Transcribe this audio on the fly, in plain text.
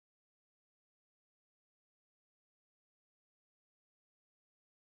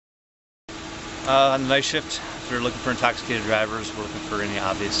On the night shift, if we're looking for intoxicated drivers, we're looking for any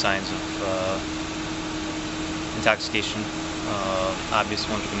obvious signs of intoxication. Obvious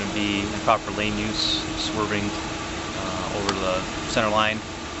ones are going to be improper lane use, swerving over the center line,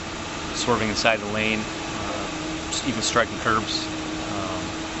 swerving inside the lane, even striking curbs,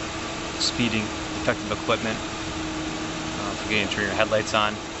 speeding, defective equipment, forgetting to turn your headlights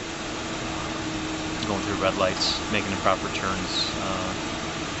on, going through red lights, making improper turns.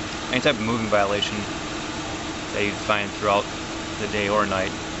 Any type of moving violation that you find throughout the day or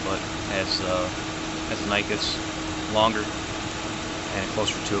night, but as the night gets longer and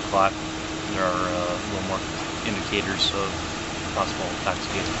closer to 2 o'clock, there are a little more indicators of possible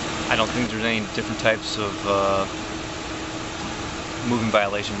intoxication. I don't think there's any different types of moving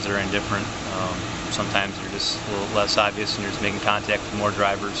violations that are indifferent. Sometimes they're just a little less obvious and you're just making contact with more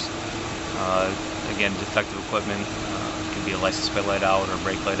drivers. Again, defective equipment. Can be a license plate light out or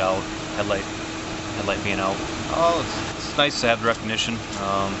brake light out, headlight being out. It's nice to have the recognition,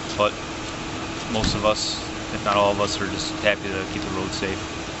 but most of us, if not all of us, are just happy to keep the road safe.